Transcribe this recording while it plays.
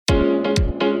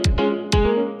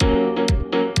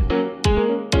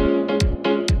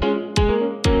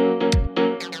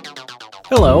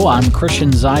Hello, I'm Christian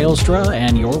Zylstra,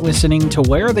 and you're listening to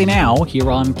Where Are They Now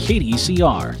here on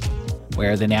KDCR.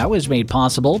 Where Are They Now is made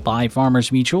possible by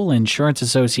Farmers Mutual Insurance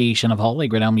Association of Hawley,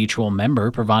 Grinnell Mutual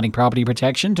member, providing property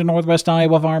protection to Northwest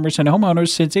Iowa farmers and homeowners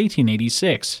since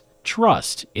 1886.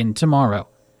 Trust in tomorrow.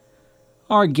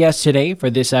 Our guest today for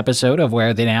this episode of Where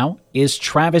Are They Now is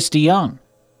Travis DeYoung.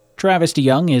 Travis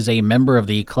DeYoung is a member of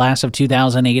the class of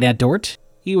 2008 at Dordt.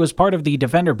 He was part of the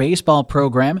Defender baseball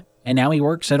program, and now he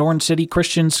works at Orange City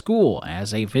Christian School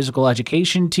as a physical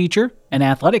education teacher, an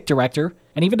athletic director,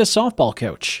 and even a softball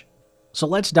coach. So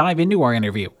let's dive into our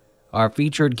interview. Our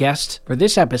featured guest for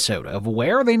this episode of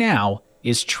Where Are They Now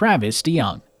is Travis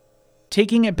DeYoung.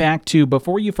 Taking it back to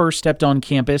before you first stepped on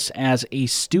campus as a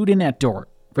student at Dordt,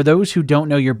 for those who don't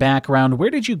know your background, where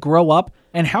did you grow up,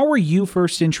 and how were you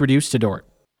first introduced to Dordt?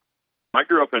 I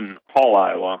grew up in Hall,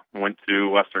 Iowa. Went to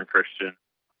Western Christian.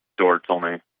 Dort's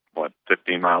only,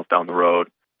 15 miles down the road.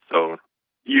 So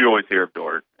you always hear of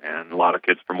Dordt, and a lot of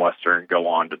kids from Western go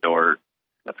on to Dordt.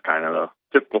 That's kind of a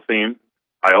typical theme.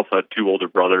 I also had two older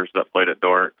brothers that played at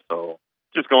Dordt, so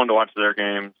just going to watch their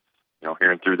games,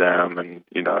 hearing through them, and,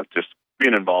 just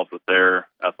being involved with their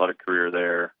athletic career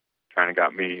there kind of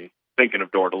got me thinking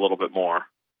of Dordt a little bit more.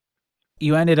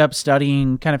 You ended up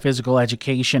studying kind of physical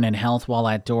education and health while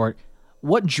at Dordt.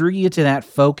 What drew you to that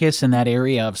focus in that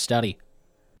area of study?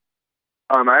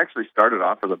 I actually started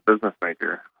off as a business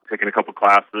major, taking a couple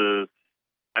classes.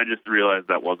 I just realized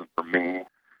that wasn't for me.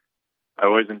 I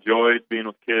always enjoyed being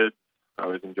with kids. I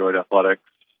always enjoyed athletics.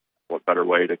 What better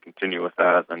way to continue with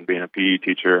that than being a PE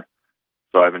teacher?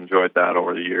 So I've enjoyed that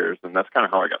over the years, and that's kind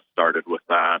of how I got started with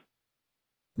that.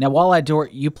 Now, while at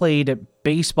Dordt, you played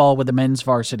baseball with the men's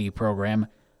varsity program.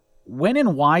 When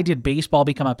and why did baseball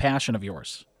become a passion of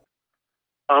yours?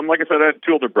 Like I said, I had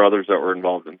two older brothers that were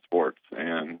involved in sports,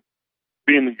 and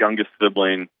being the youngest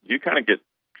sibling, you kind of get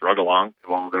drug along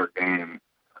to all their games.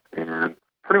 And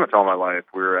pretty much all my life,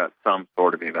 we were at some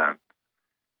sort of event.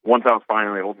 Once I was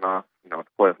finally old enough, to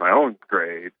play with my own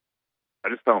grade, I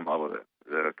just fell in love with it.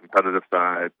 The competitive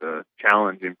side, the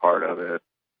challenging part of it.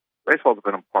 Baseball's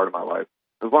been a part of my life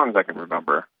as long as I can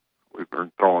remember. We've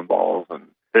been throwing balls and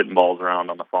hitting balls around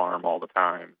on the farm all the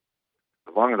time.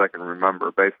 As long as I can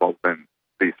remember, baseball's been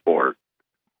the sport.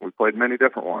 We played many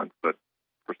different ones, but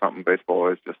for something, baseball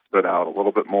always just stood out a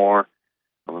little bit more.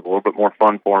 It was a little bit more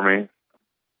fun for me.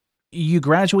 You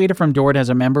graduated from Dordt as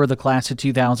a member of the class of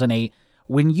 2008.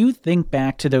 When you think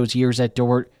back to those years at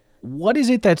Dordt, what is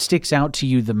it that sticks out to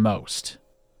you the most?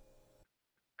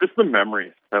 Just the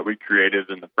memories that we created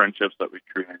and the friendships that we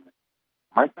created.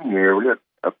 My senior year, we had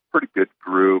a pretty good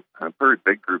group, a pretty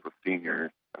big group of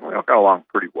seniors, and we all got along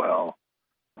pretty well.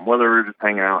 And whether we were just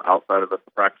hanging out outside of the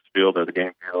practice field or the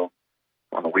game field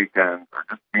on the weekends, or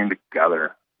just being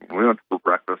together. We went to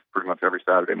breakfast pretty much every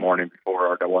Saturday morning before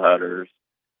our doubleheaders.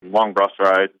 Long bus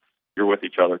rides, you're with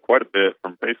each other quite a bit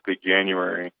from basically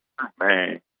January through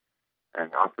May,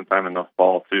 and oftentimes in the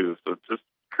fall too. So just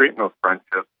creating those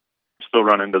friendships. Still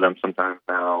run into them sometimes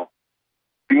now.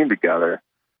 Being together.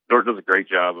 Dordt does a great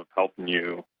job of helping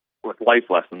you with life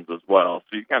lessons as well.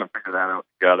 So you kind of figure that out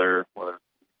together, whether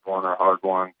it's one or a hard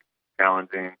one,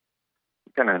 challenging.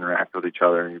 You kind of interact with each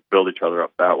other and you build each other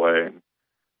up that way. And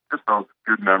just those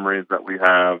good memories that we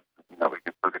have that we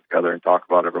can put together and talk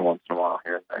about every once in a while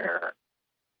here and there.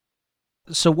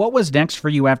 So what was next for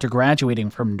you after graduating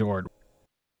from Dordt?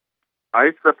 I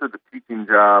accepted the teaching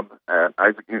job at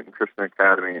Isaac Newton Christian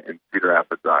Academy in Cedar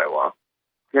Rapids, Iowa.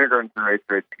 Kindergarten through 8th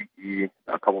grade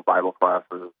PE, a couple Bible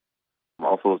classes. I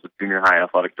also was a junior high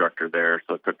athletic director there,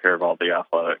 so I took care of all the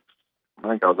athletics. I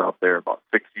think I was out there about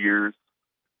 6 years.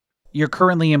 You're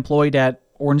currently employed at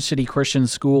Orange City Christian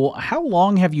School. How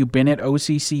long have you been at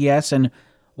OCCS, and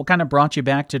what kind of brought you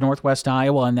back to Northwest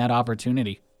Iowa and that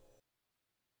opportunity?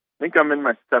 I think I'm in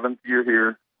my 7th year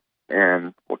here,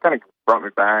 and what kind of brought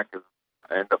me back is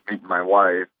I ended up meeting my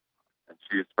wife, and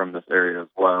she's from this area as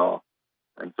well.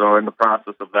 And so in the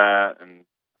process of that, and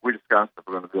we discussed if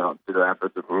we're going to be out in Cedar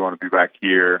Rapids, if we want to be back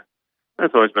here. And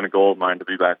it's always been a goal of mine to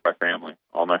be back by family.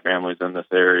 All my family's in this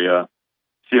area.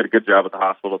 She had a good job at the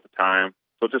hospital at the time,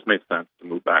 so it just made sense to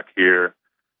move back here.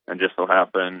 And just so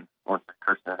happened, once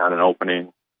Kirsten had an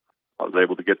opening, I was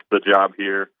able to get to the job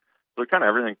here. So kind of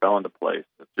everything fell into place.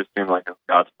 It just seemed like it was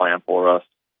God's plan for us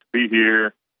to be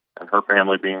here, and her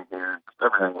family being here.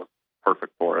 Everything was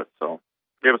perfect for it, so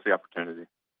it gave us the opportunity.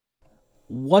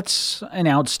 What's an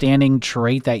outstanding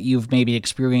trait that you've maybe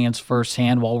experienced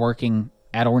firsthand while working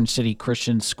at Orange City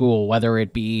Christian School, whether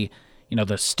it be,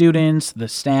 the students, the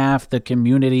staff, the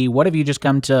community? What have you just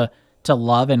come to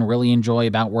love and really enjoy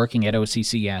about working at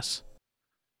OCCS?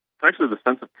 It's actually the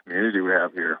sense of community community we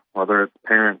have here, whether it's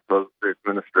parents, both the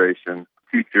administration,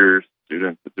 teachers,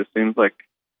 students. It just seems like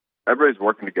everybody's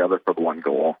working together for the one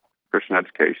goal, Christian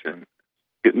education,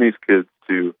 getting these kids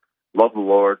to love the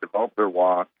Lord, develop their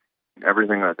walk, and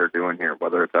everything that they're doing here,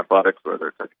 whether it's athletics, whether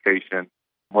it's education,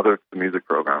 whether it's the music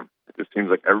program. It just seems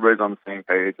like everybody's on the same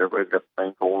page. Everybody's got the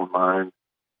same goal in mind.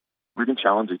 We can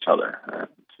challenge each other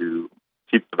to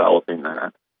keep developing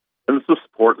that. And it's the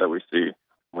support that we see.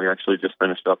 We actually just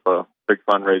finished up a big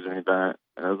fundraising event,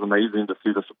 and it was amazing to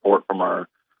see the support from our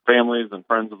families and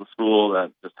friends of the school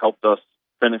that just helped us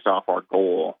finish off our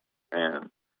goal. And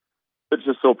it's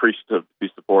just so appreciative to be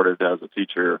supported as a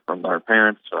teacher from our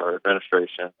parents, our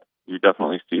administration. You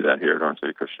definitely see that here at Orange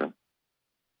City Christian.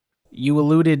 You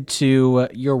alluded to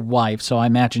your wife, so I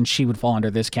imagine she would fall under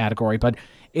this category. But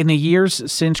in the years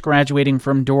since graduating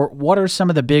from Dordt, what are some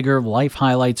of the bigger life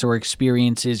highlights or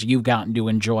experiences you've gotten to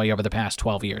enjoy over the past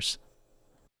 12 years?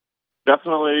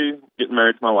 Definitely getting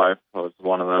married to my wife was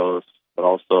one of those, but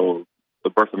also the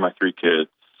birth of my 3 kids.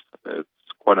 It's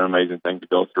quite an amazing thing to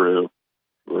go through.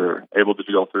 We're able to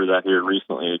go through that here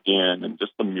recently again, and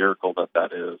just the miracle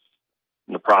that is,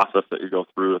 and the process that you go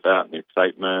through with that, and the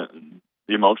excitement, and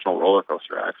the emotional roller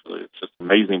coaster, actually. It's just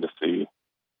amazing to see.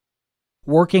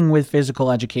 Working with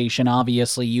physical education,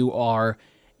 obviously you are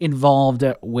involved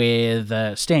with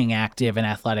staying active in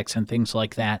athletics and things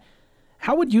like that.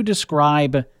 How would you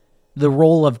describe the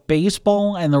role of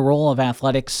baseball and the role of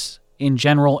athletics in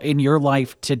general in your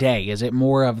life today? Is it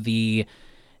more of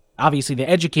obviously the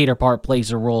educator part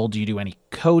plays a role. Do you do any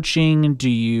coaching? Do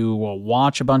you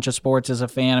watch a bunch of sports as a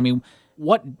fan? I mean,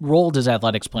 what role does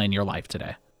athletics play in your life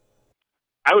today?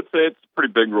 I would say it's a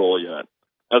pretty big role yet.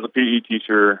 As a PE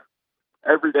teacher,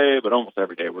 every day, but almost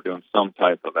every day, we're doing some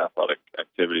type of athletic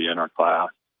activity in our class.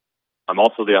 I'm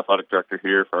also the athletic director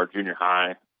here for our junior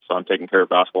high, so I'm taking care of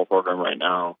the basketball program right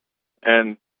now.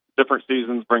 And different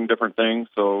seasons bring different things,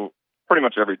 so pretty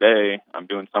much every day I'm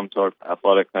doing some sort of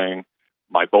athletic thing.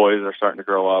 My boys are starting to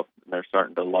grow up, and they're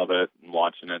starting to love it and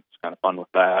watching it. It's kind of fun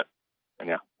with that. And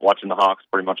yeah, watching the Hawks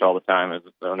pretty much all the time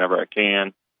whenever I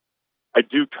can. I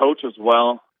do coach as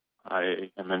well. I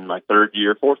am in my 4th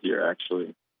year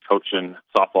actually, coaching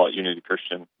softball at Unity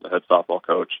Christian, the head softball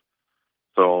coach.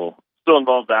 So still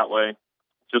involved that way.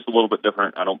 Just a little bit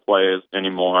different. I don't play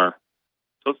anymore.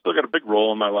 So it's still got a big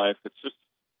role in my life. It's just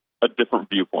a different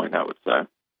viewpoint, I would say.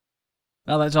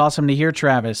 Well, that's awesome to hear,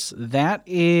 Travis. That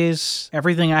is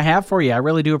everything I have for you. I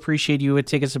really do appreciate you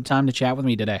taking some time to chat with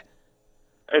me today.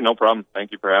 Hey, no problem.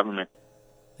 Thank you for having me.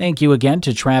 Thank you again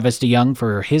to Travis DeYoung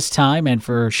for his time and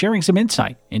for sharing some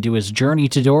insight into his journey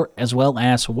to Dordt, as well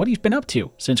as what he's been up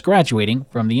to since graduating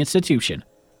from the institution.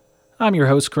 I'm your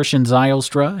host, Christian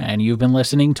Zylstra, and you've been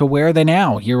listening to Where Are They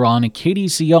Now here on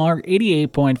KDCR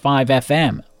 88.5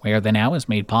 FM. Where Are They Now is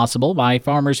made possible by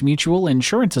Farmers Mutual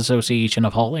Insurance Association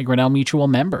of Hall, a Grinnell Mutual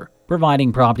member,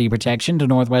 providing property protection to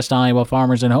Northwest Iowa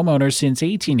farmers and homeowners since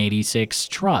 1886.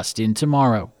 Trust in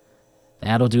tomorrow.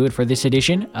 That'll do it for this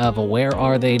edition of Where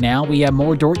Are They Now? We have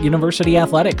more Dordt University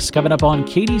athletics coming up on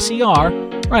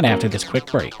KDCR right after this quick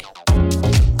break.